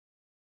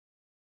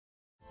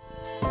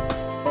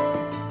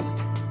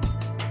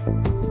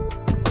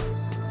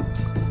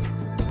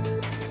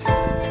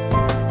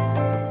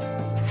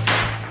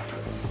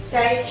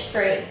Stage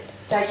 3,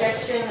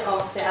 digestion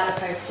of the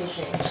adipose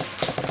tissue.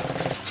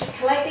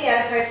 Collect the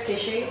adipose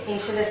tissue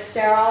into the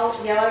sterile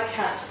yellow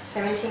cut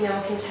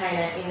 70ml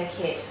container in the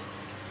kit.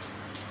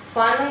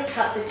 Finally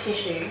cut the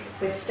tissue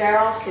with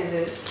sterile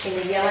scissors in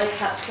the yellow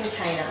cut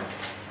container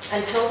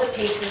until the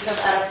pieces of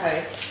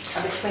adipose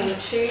are between 2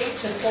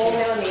 to 4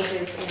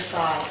 millimeters in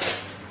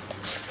size.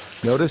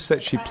 Notice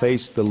that she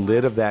placed the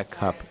lid of that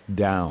cup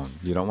down.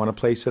 You don't want to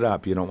place it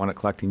up. You don't want it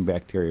collecting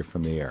bacteria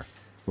from the air.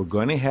 We're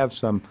going to have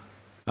some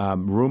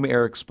room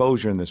air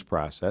exposure in this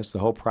process. The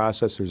whole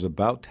process, there's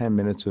about 10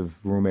 minutes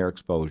of room air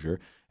exposure,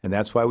 and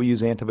that's why we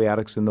use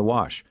antibiotics in the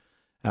wash.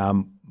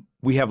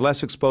 We have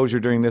less exposure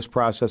during this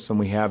process than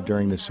we have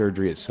during the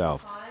surgery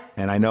itself.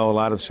 And I know a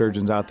lot of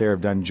surgeons out there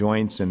have done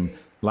joints and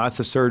lots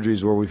of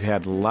surgeries where we've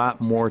had a lot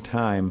more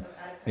time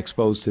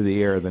exposed to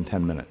the air than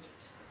 10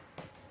 minutes.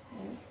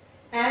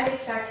 Add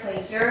exactly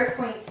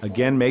 0.4.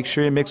 Again, make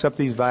sure you mix up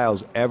these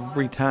vials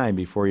every time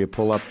before you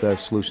pull up the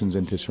solutions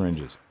into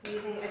syringes.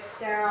 Using a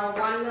sterile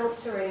 1 ml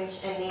syringe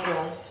and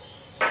needle.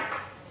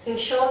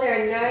 Ensure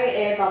there are no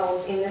air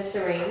bubbles in the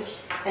syringe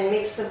and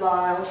mix the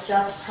vial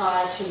just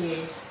prior to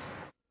use.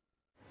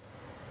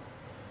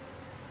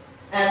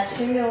 Add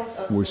 2 ml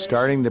of We're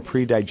starting the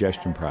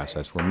pre-digestion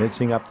process. We're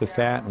mincing up the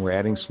fat and we're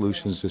adding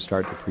solutions to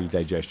start the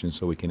pre-digestion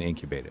so we can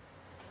incubate it.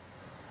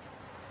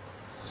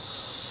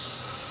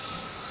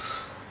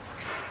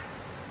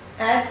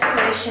 Add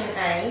solution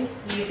A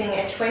using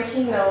a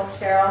 20 ml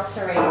sterile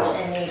syringe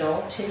and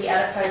needle to the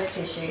adipose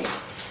tissue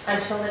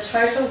until the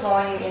total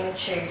volume in the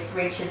tube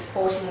reaches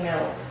 40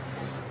 ml.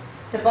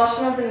 The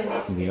bottom of the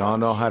meniscus... We all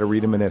know how to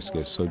read a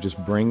meniscus, so just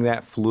bring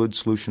that fluid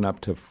solution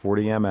up to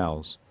 40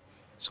 mLs.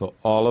 So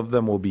all of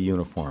them will be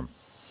uniform.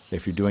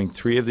 If you're doing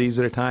 3 of these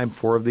at a time,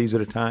 4 of these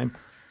at a time,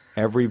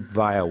 every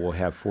vial will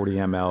have 40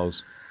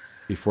 mLs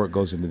before it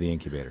goes into the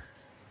incubator.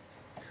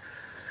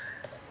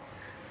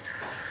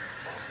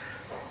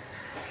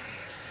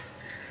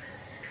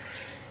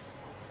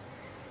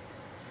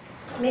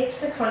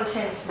 Mix the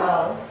contents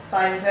well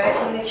by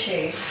inverting the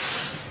tube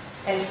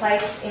and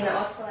place in the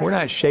oscillator. We're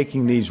not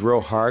shaking these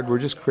real hard, we're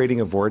just creating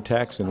a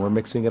vortex and we're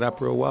mixing it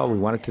up real well. We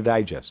want it to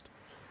digest.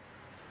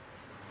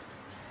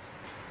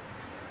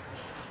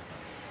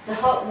 The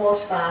hot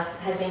water bath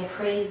has been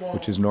pre-warmed.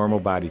 Which is normal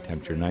body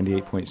temperature,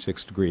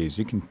 98.6 degrees.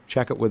 You can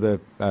check it with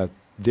a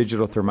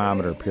digital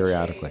thermometer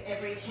periodically.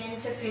 Every 10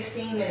 to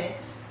 15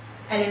 minutes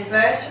and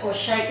invert or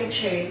shake the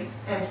tube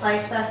and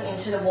place back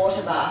into the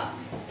water bath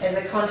as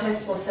the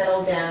contents will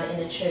settle down in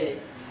the tube.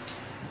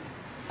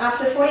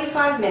 After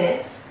 45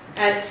 minutes,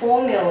 add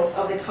 4 ml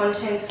of the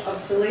contents of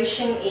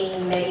solution E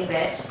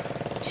mediated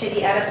to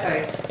the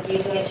adipose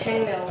using a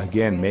 10 ml.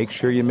 Again, make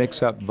sure you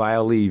mix up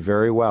vial E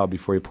very well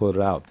before you pull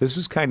it out. This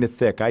is kind of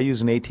thick. I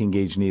use an 18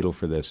 gauge needle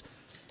for this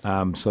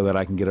so that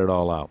I can get it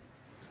all out.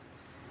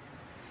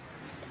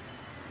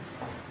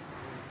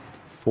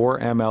 4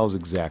 mLs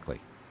exactly.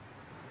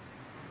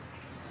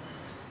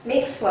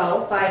 Mix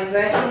well by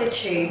inverting the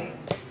tube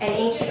and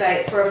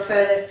incubate for a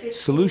further 15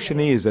 Solution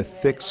E is a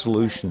thick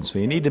solution, so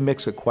you need to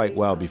mix it quite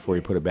well before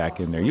you put it back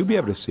in there. You'll be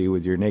able to see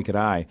with your naked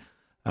eye.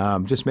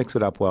 Just mix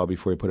it up well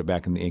before you put it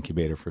back in the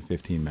incubator for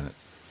 15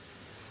 minutes.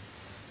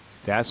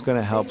 That's going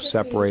to help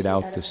separate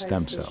out the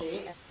stem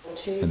cells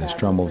and the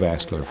stromal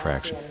vascular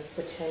fraction.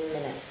 For 10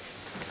 minutes.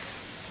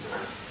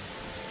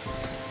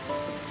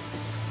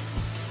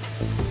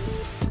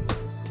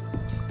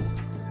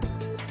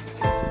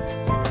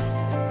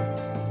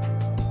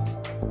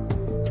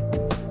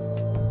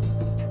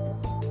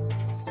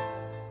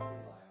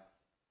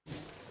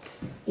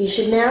 You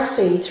should now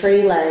see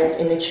 3 layers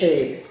in the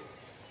tube.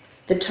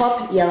 The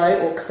top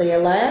yellow or clear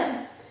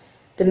layer,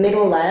 the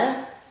middle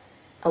layer,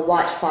 a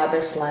white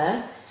fibrous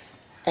layer,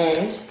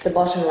 and the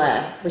bottom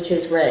layer, which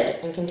is red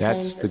and contains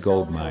That's the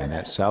gold mine,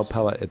 that cell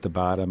pellet at the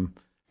bottom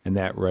and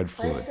that red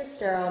fluid. Place the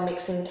sterile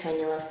mixing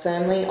cannula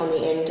firmly on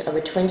the end of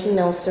a 20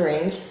 ml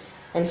syringe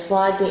and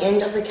slide the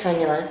end of the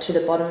cannula to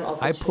the bottom of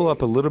the I pull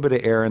up a little bit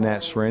of air in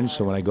that syringe,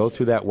 so when I go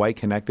through that white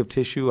connective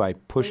tissue, I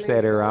push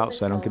that air out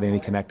so I don't get any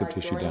connective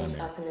tissue down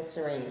there.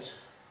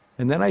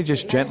 And then I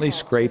just gently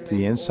scrape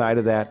the inside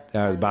of that,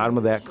 the bottom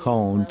of that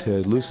cone to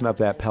loosen up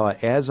that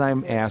pellet as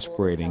I'm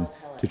aspirating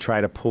to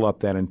try to pull up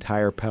that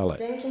entire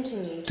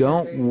pellet.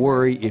 Don't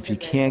worry if you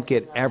can't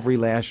get every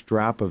last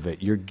drop of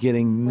it. You're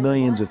getting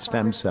millions of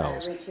stem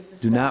cells.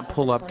 Do not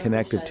pull up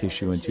connective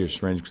tissue into your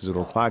syringe because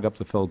it'll clog up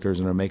the filters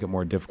and it'll make it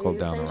more difficult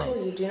down the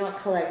road. You do not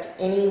collect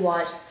any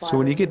white fibers. So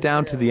when you get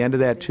down to the end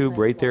of that tube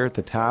right there at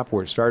the top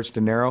where it starts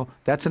to narrow,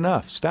 that's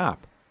enough.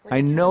 Stop. I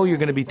know you're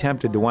going to be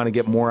tempted to want to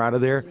get more out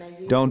of there.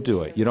 Don't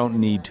do it. You don't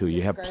need to.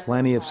 You have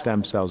plenty of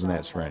stem cells in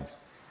that syringe.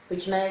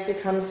 Which may have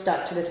become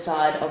stuck to the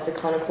side of the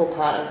conical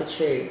part of the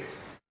tube.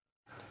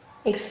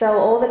 Expel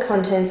all the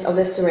contents of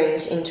the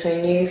syringe into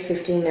a new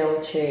 50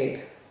 ml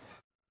tube.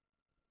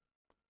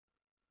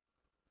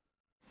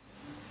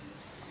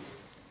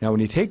 Now when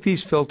you take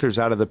these filters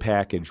out of the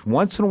package,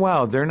 once in a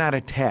while they're not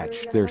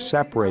attached, they're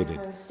separated.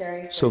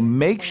 So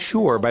make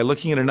sure by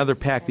looking at another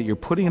pack that you're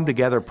putting them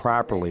together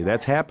properly.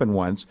 That's happened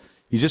once.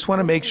 You just want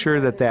to make sure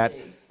that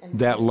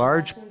that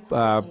large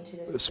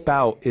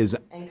spout is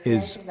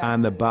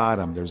on the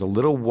bottom. There's a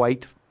little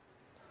white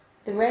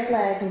The red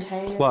layer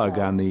containing plug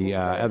the on cells the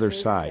will flow other through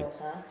the side.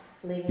 filter,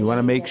 leaving You want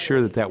to any make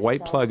sure debris that in white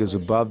the plug is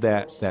cell above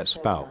solution to the that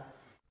spout. filter.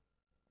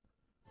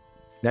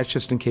 That's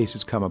just in case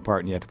it's come apart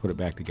and you have to put it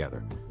back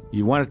together.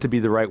 You want it to be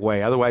the right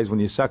way. Otherwise, when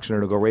you suction it,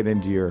 it'll go right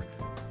into your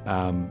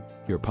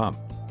pump.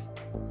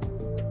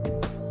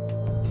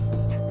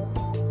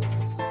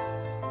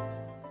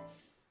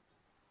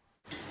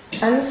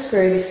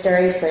 Unscrew the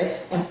stereo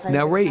flip and place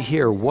Now it right back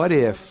here, in the what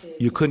if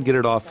centrifuge you couldn't get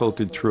it all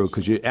filtered through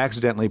solution. because you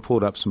accidentally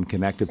pulled up some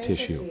connective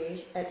tissue?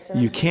 Centrifuge at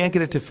You can't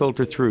get it to 750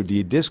 filter through. Do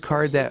you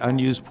discard that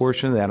unused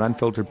portion, that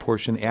unfiltered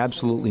portion?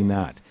 Absolutely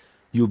not.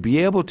 You'll be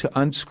able to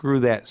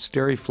unscrew that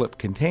stereo-flip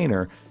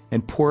container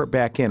and pour it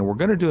back in. We're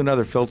going to do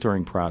another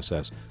filtering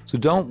process, so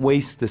don't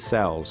waste the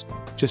cells.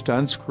 Just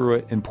unscrew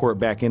it and pour it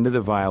back into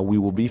the vial. We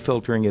will be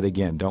filtering it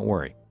again, don't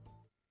worry.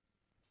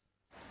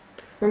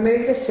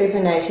 Remove the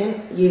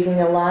supernatant using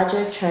a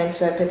larger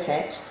transfer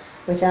pipette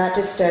without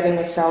disturbing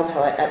the cell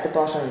pellet at the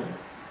bottom,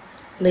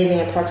 leaving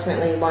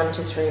approximately 1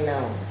 to 3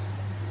 mils.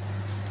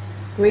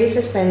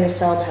 Resuspend the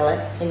cell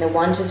pellet in the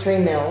 1 to 3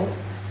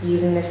 mils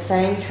using the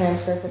same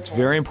transfer pipette. It's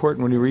very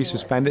important when you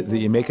resuspend it that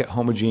you make it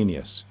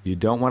homogeneous. You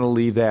don't want to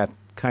leave that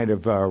kind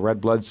of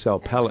red blood cell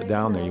pellet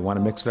down there. You want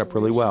to mix it up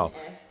really well,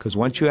 because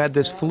once you add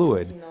this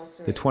fluid,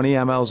 the 20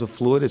 mLs of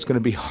fluid, it's going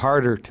to be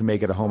harder to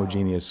make it a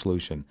homogeneous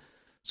solution.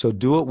 So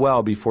do it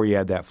well before you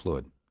add that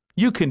fluid.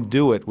 You can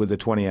do it with the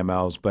 20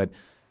 mLs, but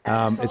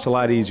it's a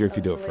lot easier if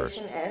you do it first.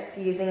 Solution F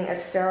using a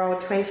sterile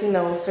 20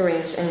 ml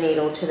syringe and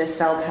needle to the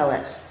cell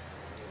pellet.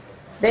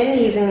 Then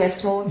using a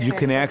small You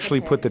can actually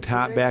put the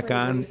top back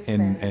on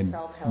and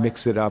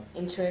mix it up,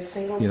 into a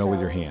single with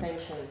your cell hand.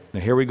 suspension. Now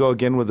here we go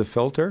again with the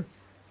filter.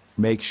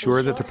 Make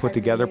sure that they're put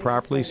together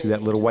properly. See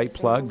that little white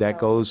plug? That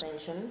goes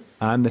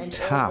on the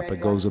top. It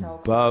goes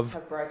above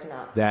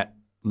that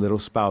little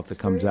spout that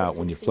comes out.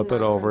 When you flip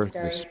it over,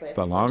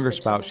 the longer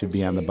spout should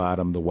be on the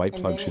bottom, the white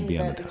plug should be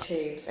on the top. Invert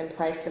the tubes and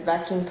place the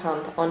vacuum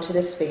pump onto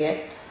the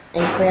spigot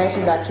and create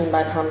a vacuum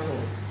by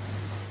pumping.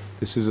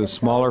 This is a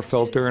smaller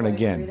filter, and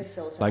again,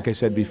 like I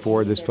said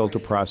before, this filter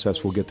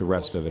process will get the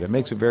rest of it. It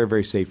makes it very,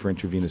 very safe for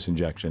intravenous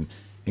injection.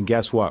 And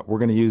guess what? We're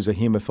going to use a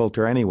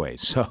hemofilter anyway,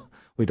 so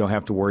we don't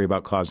have to worry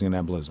about causing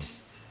an embolism.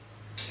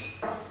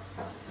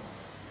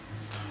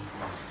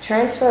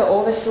 Transfer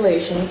all the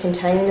solution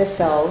containing the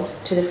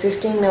cells to the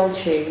 15 ml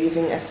tube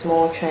using a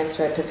small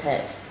transfer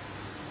pipette.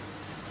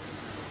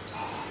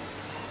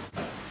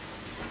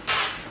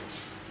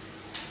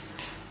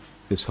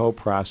 This whole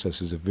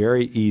process is a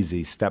very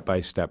easy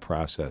step-by-step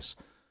process.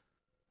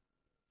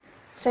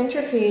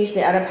 Centrifuge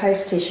the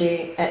adipose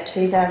tissue at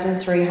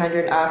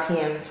 2,300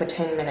 RPM for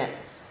 10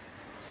 minutes.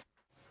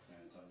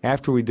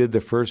 After we did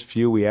the first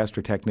few, we asked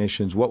our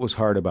technicians what was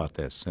hard about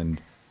this, and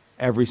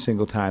every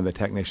single time the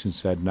technician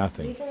said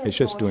nothing. Using a It's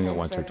just small doing it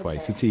once or transfer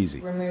twice. pipette, It's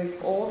easy.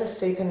 Remove all the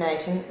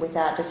supernatant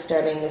without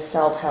disturbing the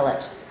cell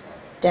pellet,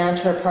 down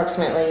to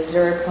approximately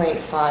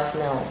 0.5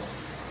 mils.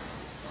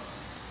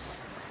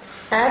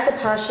 Add the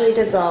partially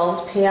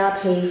dissolved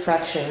PRP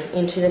fraction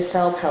into the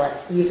cell pellet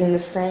using the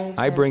same.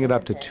 I bring it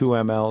up to 2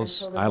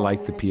 mLs. I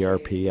like the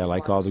PRP. I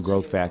like all the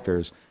growth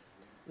factors.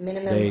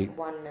 They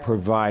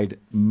provide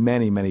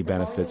many, many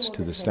benefits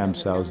to the stem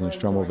cells and the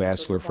stromal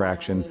vascular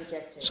fraction.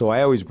 So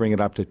I always bring it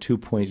up to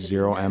 2.0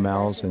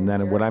 mLs, and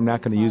then what I'm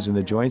not going to use in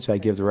the joints, I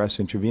give the rest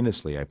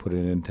intravenously. I put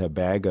it into a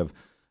bag of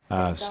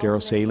sterile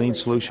saline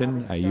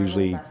solution. I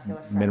usually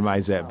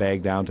minimize that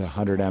bag down to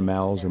 100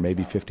 mLs or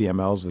maybe 50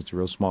 mLs if it's a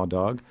real small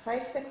dog.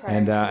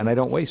 And I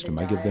don't waste them.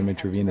 I give them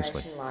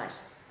intravenously.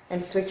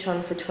 And switch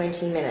on for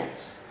 20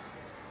 minutes.